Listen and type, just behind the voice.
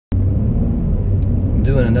I'm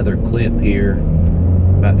doing another clip here.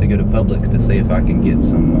 About to go to Publix to see if I can get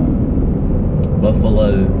some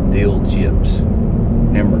buffalo dill chips,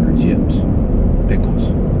 hamburger chips, pickles.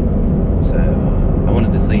 So I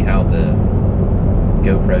wanted to see how the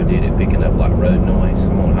GoPro did it, picking up like road noise.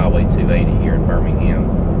 I'm on Highway 280 here in Birmingham,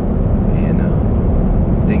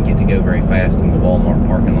 and didn't get to go very fast in the Walmart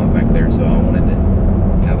parking lot back there, so I wanted to,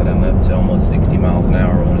 now that I'm up to almost 60 miles an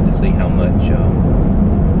hour, I wanted to see how much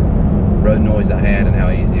road noise I had and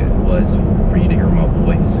how easy it was for you to hear my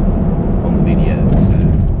voice on the video. So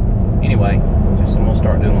anyway, I'm gonna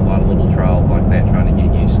start doing a lot of little trials like that, trying to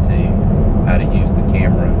get used to